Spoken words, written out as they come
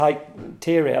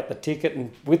tear out the ticket,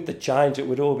 and with the change it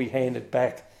would all be handed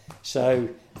back. So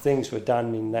things were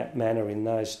done in that manner in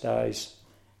those days.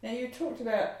 Now, you talked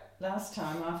about last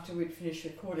time, after we'd finished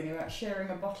recording, about sharing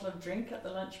a bottle of drink at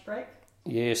the lunch break.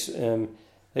 Yes,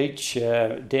 each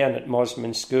down at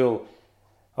Mosman School,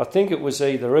 I think it was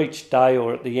either each day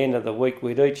or at the end of the week,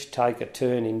 we'd each take a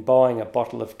turn in buying a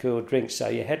bottle of cool drink. So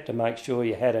you had to make sure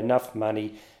you had enough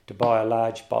money to buy a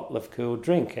large bottle of cool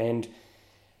drink. And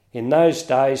in those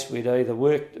days, we'd either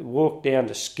walk down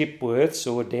to Skipworths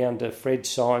or down to Fred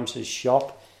Symes'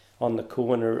 shop on the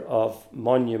corner of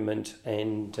Monument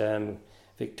and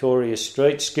Victoria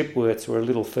Street. Skipworths were a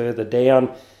little further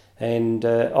down, and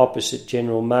opposite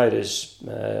General Motors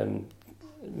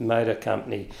Motor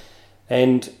Company.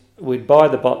 And we'd buy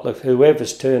the bottle of,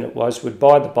 whoever's turn it was, would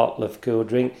buy the bottle of cool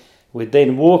drink. We'd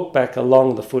then walk back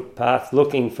along the footpath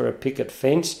looking for a picket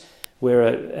fence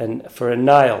for a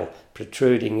nail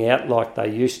protruding out like they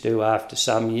used to after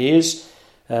some years.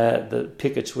 The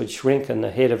pickets would shrink and the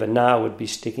head of a nail would be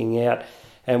sticking out,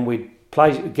 and we'd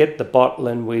get the bottle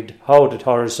and we'd hold it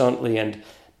horizontally and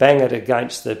bang it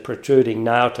against the protruding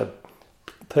nail to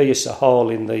pierce a hole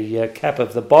in the cap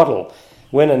of the bottle.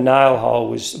 When the nail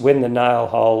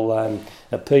hole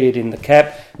appeared in the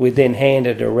cap, we'd then hand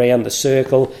it around the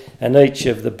circle, and each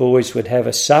of the boys would have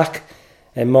a suck.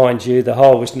 And mind you, the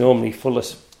hole was normally full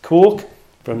of cork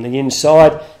from the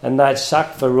inside, and they'd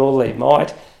suck for all their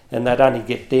might, and they'd only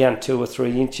get down 2 or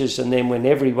 3 inches. And then when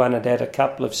everyone had had a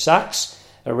couple of sucks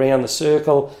around the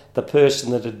circle, the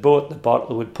person that had bought the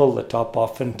bottle would pull the top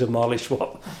off and demolish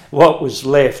what was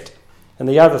left. And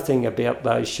the other thing about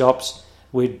those shops,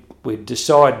 we'd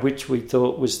decide which we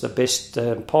thought was the best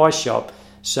pie shop.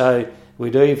 So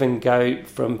we'd even go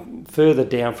from further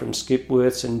down from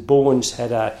Skipworths, and Bourne's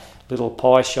had a little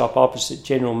pie shop opposite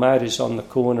General Motors on the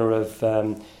corner of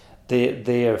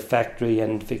their factory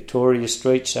and Victoria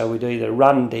Street. So we'd either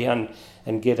run down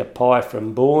and get a pie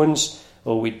from Bourne's,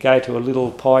 or we'd go to a little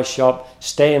pie shop,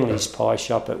 Stanley's pie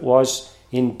shop it was,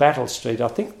 in Battle Street. I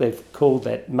think they've called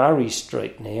that Murray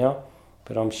Street now,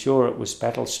 but I'm sure it was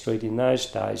Battle Street in those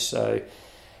days. So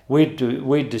we'd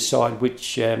decide which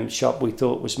shop we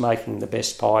thought was making the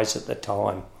best pies at the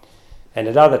time. And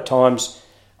at other times,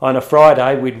 on a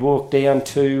Friday, we'd walk down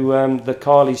to the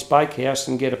Kylie's Bakehouse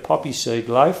and get a poppy seed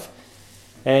loaf,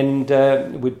 and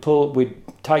we'd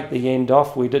take the end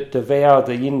off, we'd devour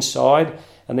the inside,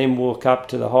 and then walk up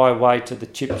to the highway to the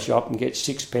chip shop and get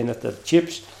 6p of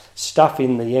chips, stuff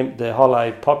in the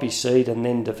hollow poppy seed, and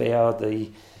then devour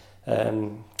the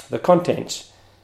contents.